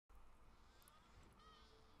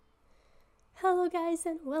Hello guys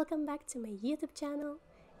and welcome back to my YouTube channel.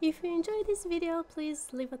 If you enjoyed this video, please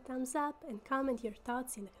leave a thumbs up and comment your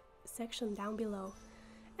thoughts in the section down below.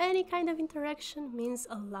 Any kind of interaction means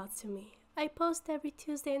a lot to me. I post every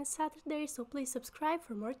Tuesday and Saturday, so please subscribe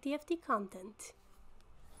for more TFT content.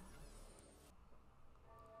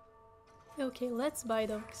 Okay, let's buy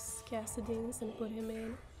those Kha'Zix and put him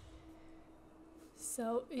in.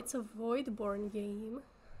 So it's a Voidborn game.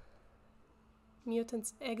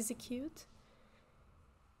 Mutants execute.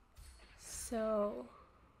 So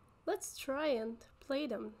let's try and play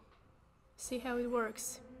them, see how it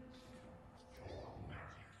works.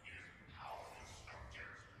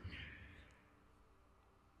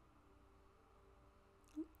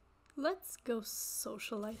 Let's go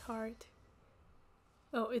Socialite hard.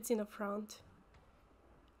 Oh, it's in the front.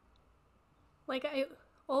 Like, I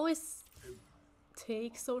always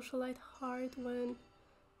take Socialite hard when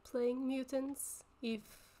playing Mutants if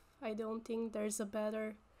I don't think there's a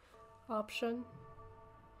better option.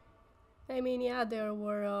 I mean, yeah, there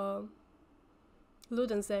were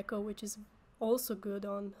Luden's Echo, which is also good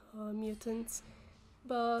on Mutants,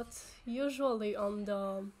 but usually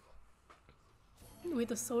on with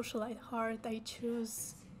the Socialite heart I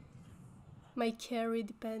choose my carry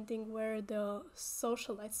depending where the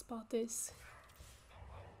Socialite spot is.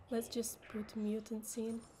 Let's just put Mutants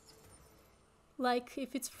in. Like,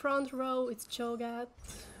 if it's front row, it's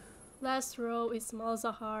Cho'Gath. Last row is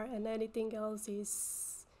Malzahar, and anything else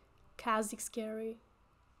is Kha'Zix carry.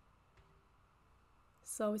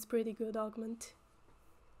 So it's pretty good augment.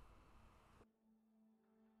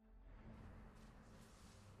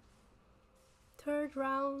 Third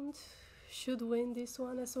round, should win this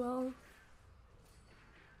one as well.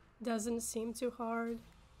 Doesn't seem too hard.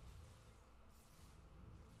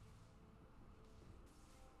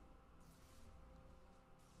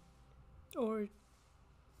 Or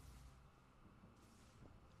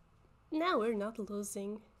now we're not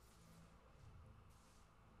losing.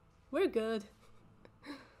 We're good.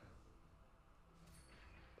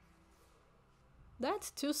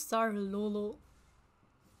 That 2-star Lulu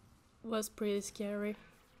was pretty scary.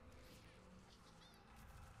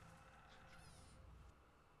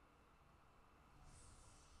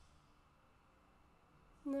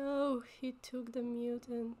 No, he took the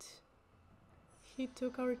mutant. He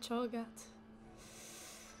took our Cho'Gath.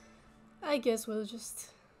 I guess we'll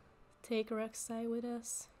just take Rek'Sai with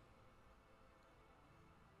us.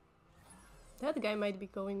 That guy might be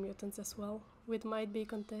going Mutants as well, which might be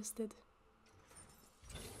contested.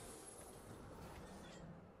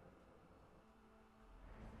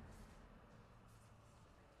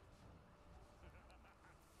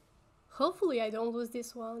 Hopefully I don't lose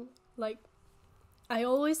this one. Like, I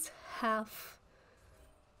always have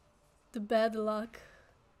the bad luck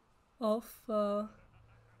of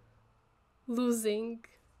losing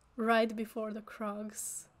right before the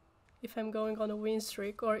Krogs. If I'm going on a win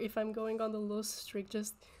streak, or if I'm going on the lose streak,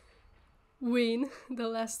 just win the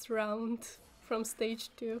last round from stage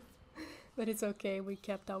 2. But it's okay, we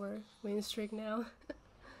kept our win streak now.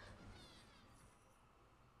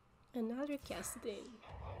 Another Kha'Zix.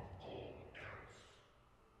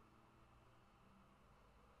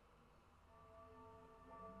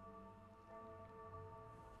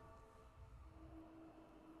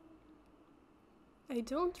 I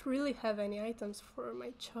don't really have any items for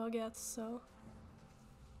my Cho'Gath, so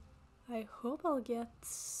I hope I'll get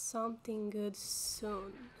something good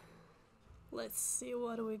soon. Let's see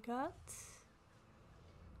what we got.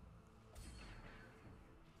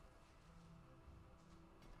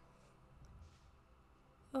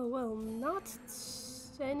 Oh well, not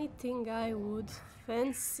anything I would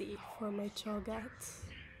fancy for my Cho'Gath.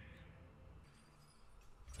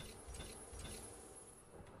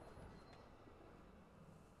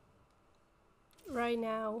 Right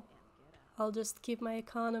now, I'll just keep my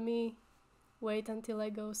economy, wait until I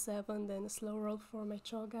go 7, then slow roll for my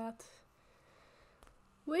Cho'Gath.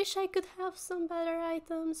 Wish I could have some better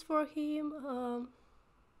items for him.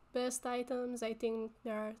 Best items, I think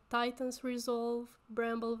there are Titan's Resolve,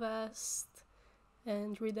 Bramble Vest,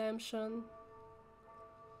 and Redemption.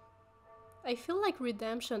 I feel like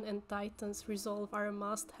Redemption and Titan's Resolve are a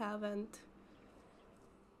must-have, and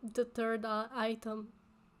the third item...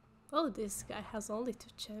 Oh, this guy has only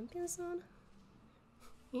 2 champions on?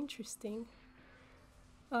 Interesting.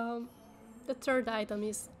 The third item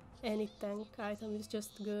is any tank item, is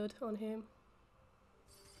just good on him.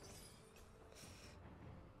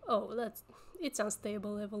 Oh, it's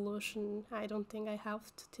unstable evolution. I don't think I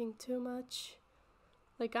have to think too much.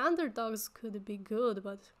 Like, underdogs could be good,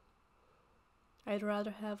 but I'd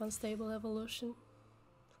rather have unstable evolution.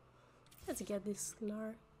 Let's get this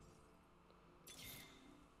Gnar.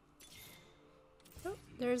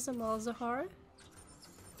 There's a Malzahar,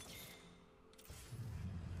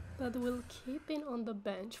 but we'll keep it on the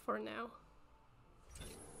bench for now.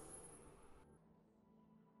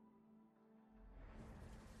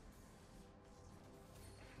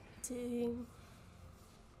 Team.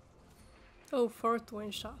 Oh, fourth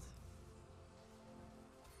one shot.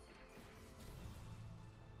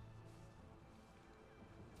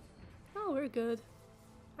 Oh, we're good.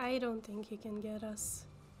 I don't think he can get us.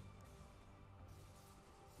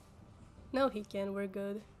 No, he can. We're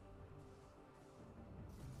good.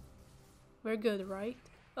 We're good, right?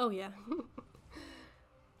 Oh, yeah.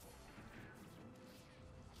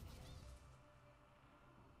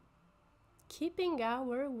 Keeping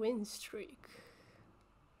our win streak.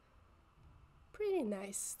 Pretty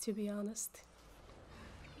nice, to be honest.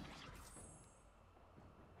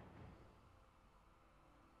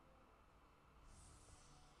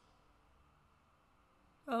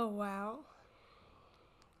 Oh, wow.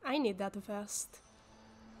 I need that vest.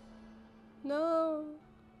 No.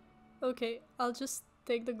 Okay, I'll just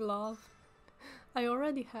take the glove. I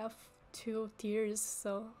already have 2 tiers,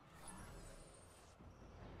 so...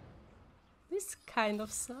 This kind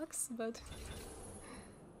of sucks, but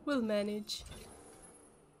we'll manage.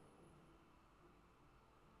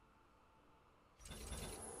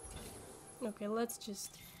 Okay, let's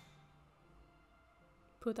just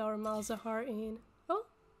put our Malzahar in. Oh,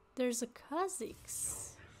 there's a Kha'Zix.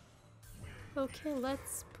 Okay,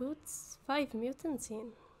 let's put 5 mutants in.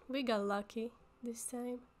 We got lucky this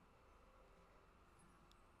time.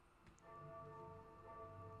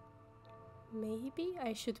 Maybe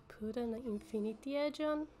I should put an Infinity Edge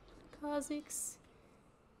on Kha'Zix,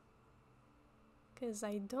 because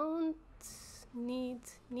I don't need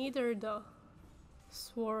neither the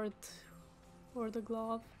sword or the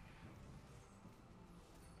glove.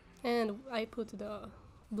 And I put the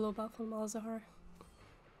blue buff on Malzahar.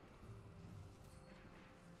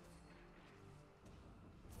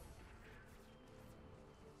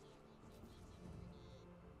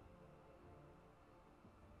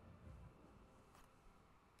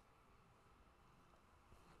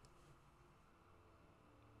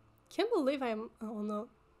 Can't believe I'm on a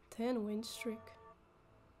 10 win streak.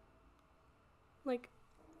 Like,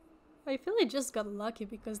 I feel I just got lucky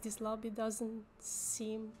because this lobby doesn't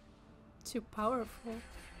seem too powerful.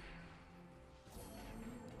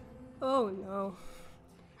 Oh no.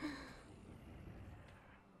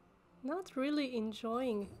 Not really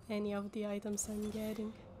enjoying any of the items I'm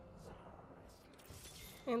getting.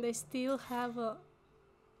 And I still have a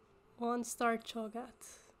 1-star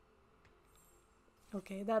Cho'Gath.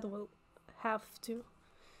 Okay, that will have to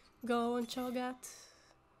go on Cho'Gath.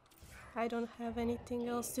 I don't have anything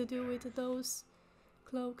else to do with those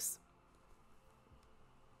cloaks.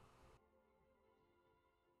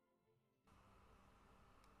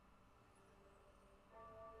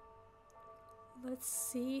 Let's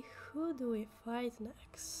see, who do we fight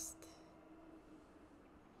next?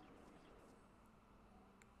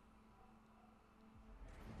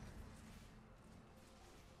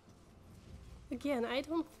 Again, I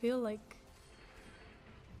don't feel like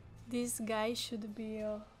this guy should be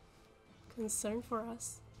a concern for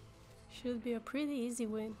us. Should be a pretty easy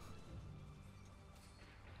win.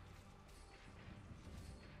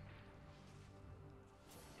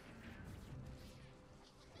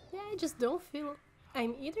 Yeah, I just don't feel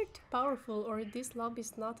I'm either too powerful or this lobby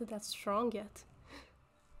is not that strong yet.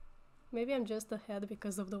 Maybe I'm just ahead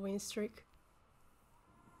because of the win streak.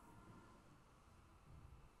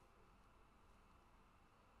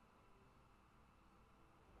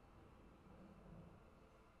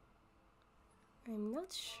 I'm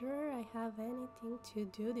not sure I have anything to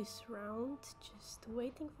do this round, just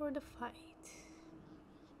waiting for the fight.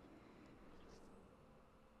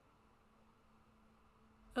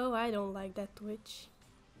 Oh, I don't like that Twitch.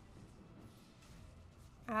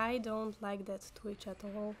 I don't like that Twitch at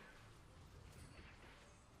all.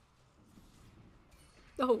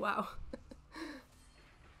 Oh wow.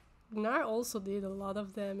 Gnar also did a lot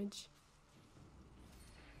of damage.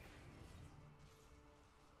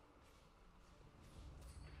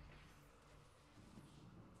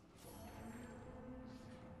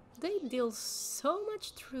 They deal so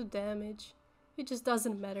much true damage. It just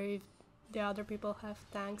doesn't matter if the other people have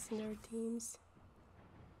tanks in their teams.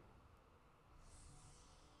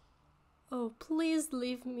 Oh, please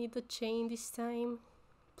leave me the chain this time.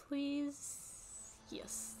 Please.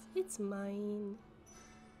 Yes, it's mine.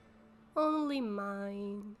 Only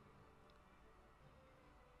mine.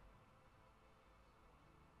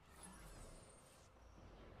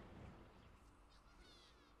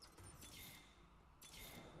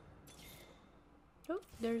 Oh,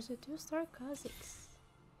 there's a 2-star Kha'Zix.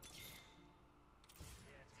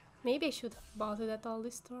 Maybe I should have bought it at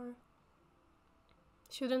Aldi store.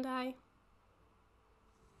 Shouldn't I?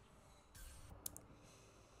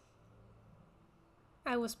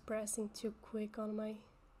 I was pressing too quick on my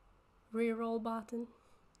reroll button.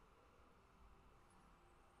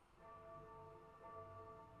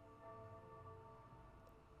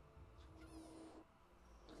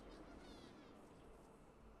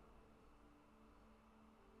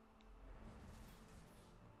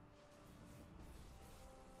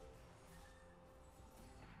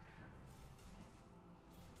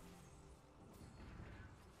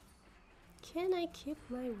 Can I keep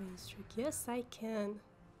my win streak? Yes, I can.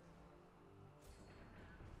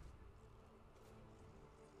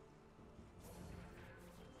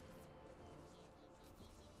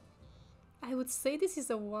 I would say this is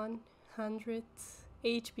a 100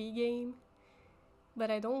 HP game,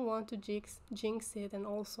 but I don't want to jinx it, and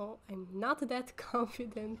also I'm not that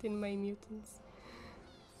confident in my mutants.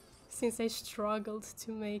 Since I struggled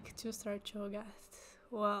to make 2-star Cho'Gath.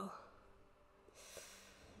 Well,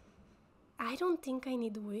 I don't think I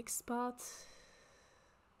need Weak Spot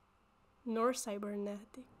nor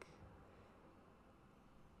Cybernetic.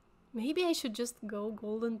 Maybe I should just go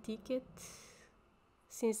Golden Ticket,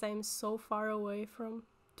 since I'm so far away from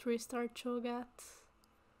 3-star Cho'Gath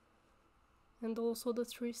and also the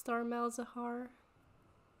 3-star Malzahar.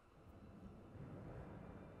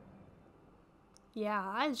 Yeah,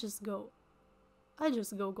 I just go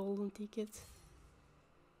Golden Ticket.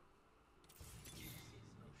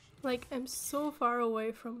 Like, I'm so far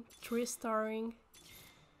away from 3-starring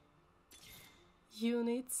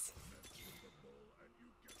units.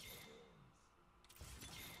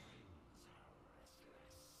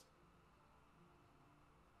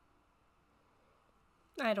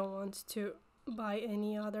 I don't want to buy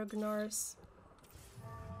any other Gnars.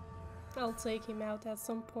 I'll take him out at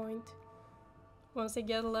some point. Once I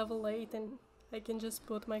get level 8 and I can just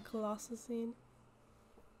put my Colossus in.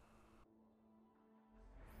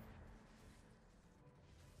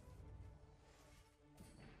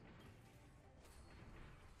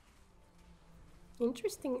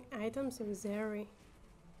 Interesting items in Zeri.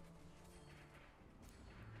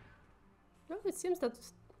 Oh, it seems that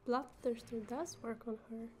Bloodthirster does work on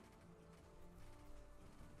her.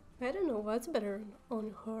 I don't know what's better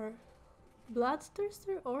on her,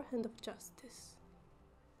 Bloodthirster or Hand of Justice.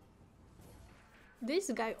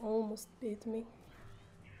 This guy almost beat me.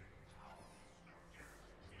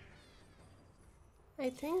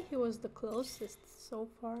 I think he was the closest so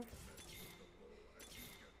far.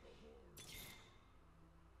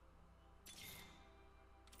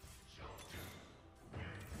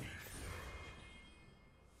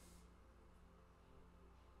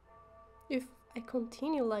 If I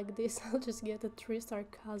continue like this, I'll just get a 3-star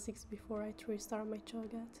Kha'Zix before I 3-star my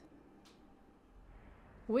Cho'Gath.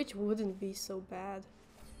 Which wouldn't be so bad.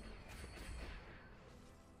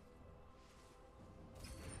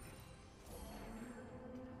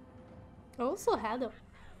 I also had a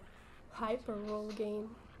hyper roll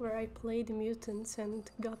game where I played Mutants and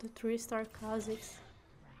got a 3-star Kha'Zix.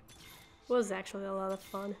 Was actually a lot of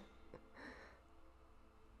fun.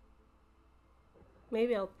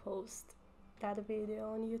 Maybe I'll post that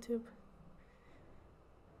video on YouTube.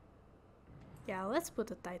 Yeah, let's put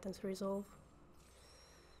the Titan's Resolve.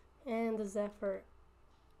 And the Zephyr.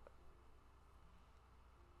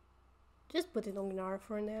 Just put it on Gnar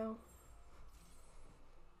for now.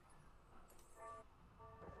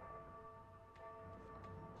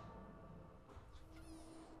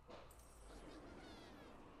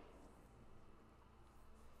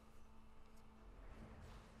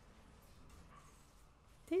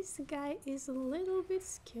 This guy is a little bit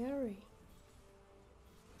scary.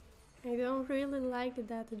 I don't really like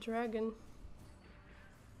that dragon.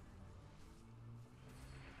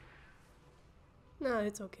 No,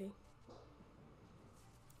 it's okay.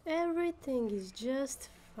 Everything is just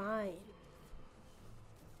fine.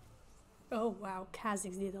 Oh wow,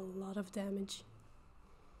 Kha'Zix did a lot of damage.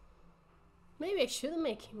 Maybe I should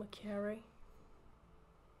make him a carry.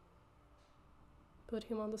 Put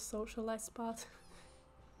him on the socialite spot.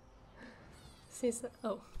 Since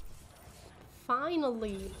oh,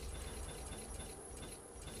 finally!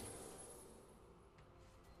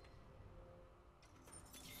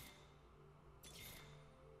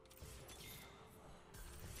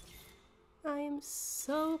 I am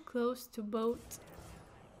so close to both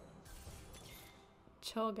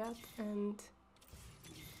Cho'Gath and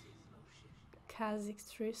Kha'Zix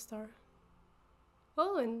 3-star.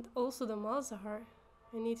 Oh, and also the Malzahar.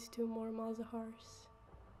 I need 2 more Malzahars.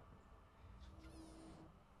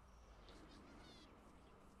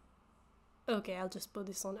 Okay, I'll just put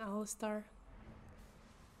this on Alistar.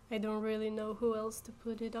 I don't really know who else to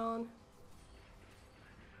put it on.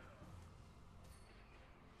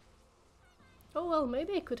 Oh well,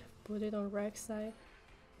 maybe I could have put it on Rek'Sai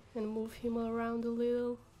and move him around a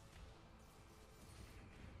little.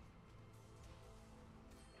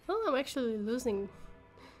 Oh, I'm actually losing.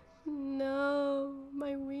 No,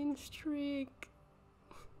 my win streak.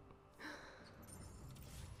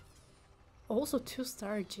 Also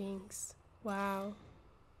 2-star Jinx. Wow.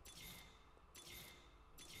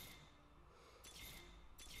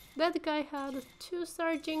 That guy had a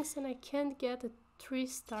 2-star Jinx and I can't get a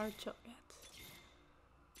 3-star Cho'Gath.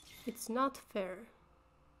 It's not fair.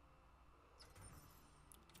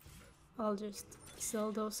 I'll just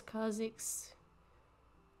sell those Kha'Zix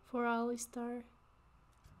for Alistar.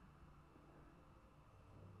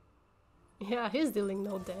 Yeah, he's dealing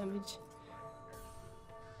no damage.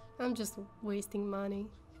 I'm just wasting money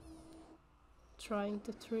trying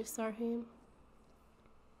to 3-star him.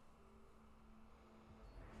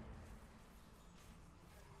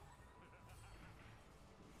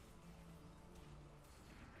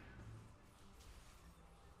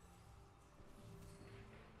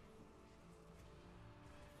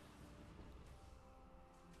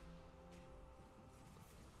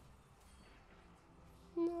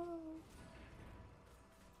 No.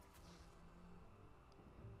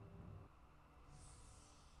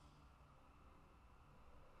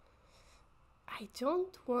 I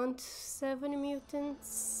don't want 7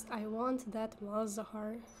 mutants, I want that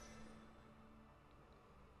Malzahar.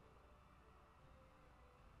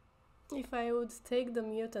 If I would take the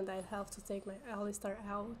mutant, I'd have to take my Alistar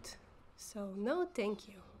out. So no thank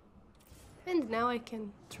you. And now I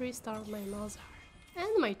can 3-star my Malzahar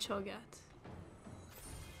and my Cho'Gath.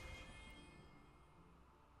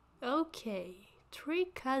 Okay, 3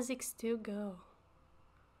 Kha'Zix to go.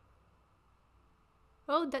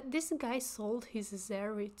 Oh, this guy sold his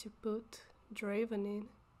Zeri to put Draven in.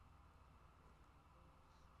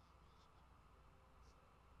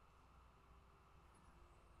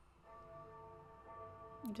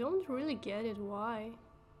 Don't really get it, why?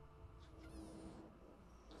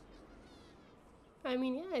 I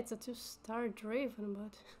mean, yeah, it's a 2-star Draven,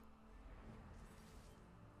 but...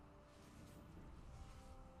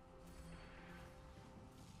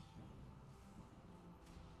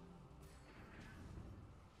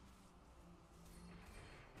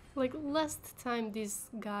 Like, last time this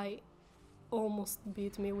guy almost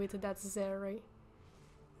beat me with that Zeri.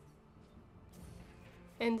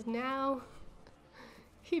 And now,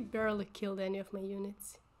 he barely killed any of my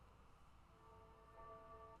units.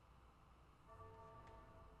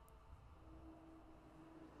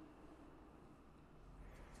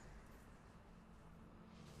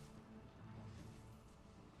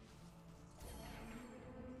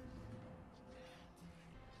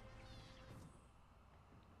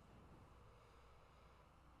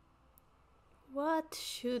 What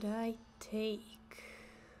should I take?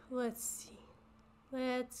 Let's see.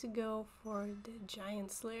 Let's go for the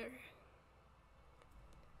Giant Slayer.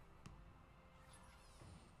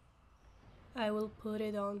 I will put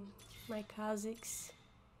it on my Kha'Zix,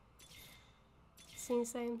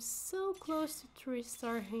 since I'm so close to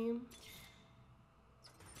 3-star him.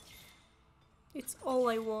 It's all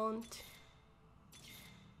I want.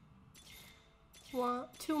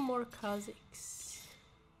 2 more Kha'Zix.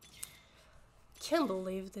 Can't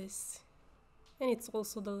believe this. And it's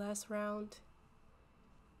also the last round.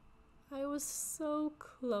 I was so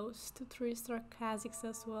close to 3-star Kha'Zix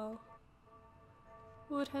as well.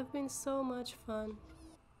 Would have been so much fun.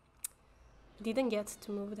 Didn't get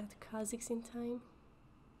to move that Kha'Zix in time.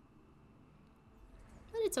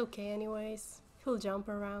 But it's okay anyways. He'll jump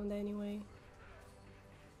around anyway.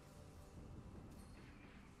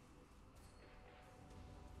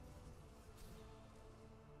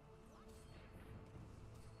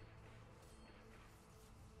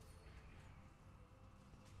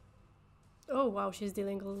 Oh wow, she's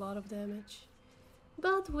dealing a lot of damage.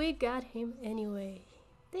 But we got him anyway.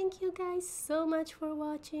 Thank you guys so much for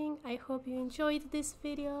watching. I hope you enjoyed this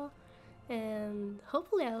video. And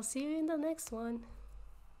hopefully I'll see you in the next one.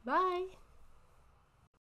 Bye!